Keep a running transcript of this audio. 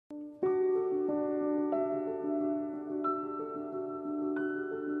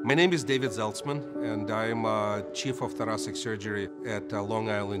My name is David Zeltsman, and I'm Chief of Thoracic Surgery at Long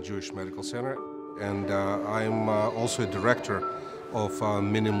Island Jewish Medical Center. And I'm also a Director of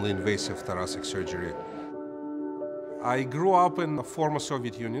minimally invasive thoracic surgery. I grew up in the former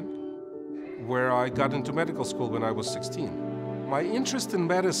Soviet Union, where I got into medical school when I was 16. My interest in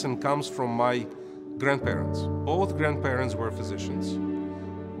medicine comes from my grandparents. Both grandparents were physicians.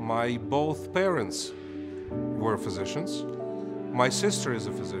 My both parents were physicians. My sister is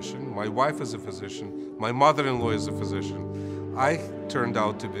a physician, my wife is a physician, my mother-in-law is a physician. I turned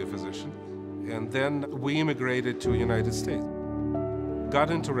out to be a physician. And then we immigrated to the United States. Got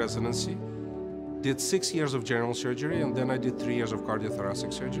into residency, did 6 years of general surgery, and then I did 3 years of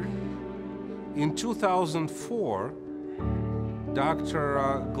cardiothoracic surgery. In 2004, Dr.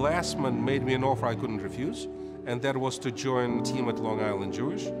 Glassman made me an offer I couldn't refuse, and that was to join a team at Long Island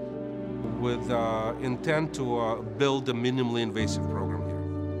Jewish with intent to build a minimally invasive program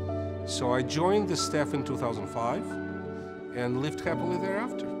here. So I joined the staff in 2005 and lived happily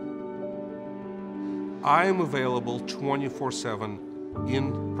thereafter. I am available 24/7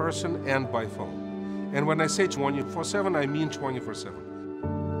 in person and by phone. And when I say 24/7, I mean 24/7.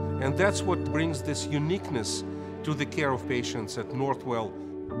 And that's what brings this uniqueness to the care of patients at Northwell.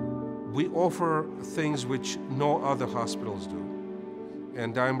 We offer things which no other hospitals do.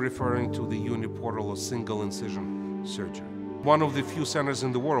 And I'm referring to the uniportal or single incision surgery. One of the few centers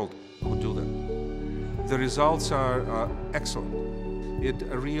in the world who do that. The results are excellent. It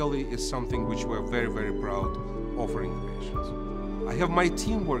really is something which we're very, very proud offering the patients. I have my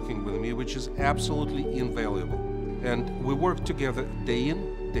team working with me, which is absolutely invaluable. And we work together day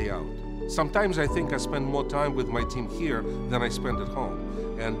in, day out. Sometimes I think I spend more time with my team here than I spend at home.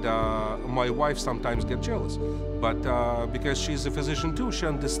 And my wife sometimes gets jealous. But because she's a physician too, she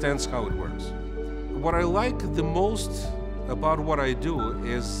understands how it works. What I like the most about what I do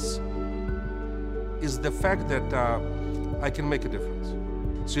is the fact that I can make a difference.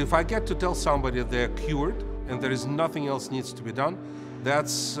 So if I get to tell somebody they're cured and there is nothing else needs to be done,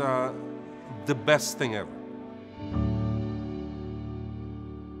 that's the best thing ever.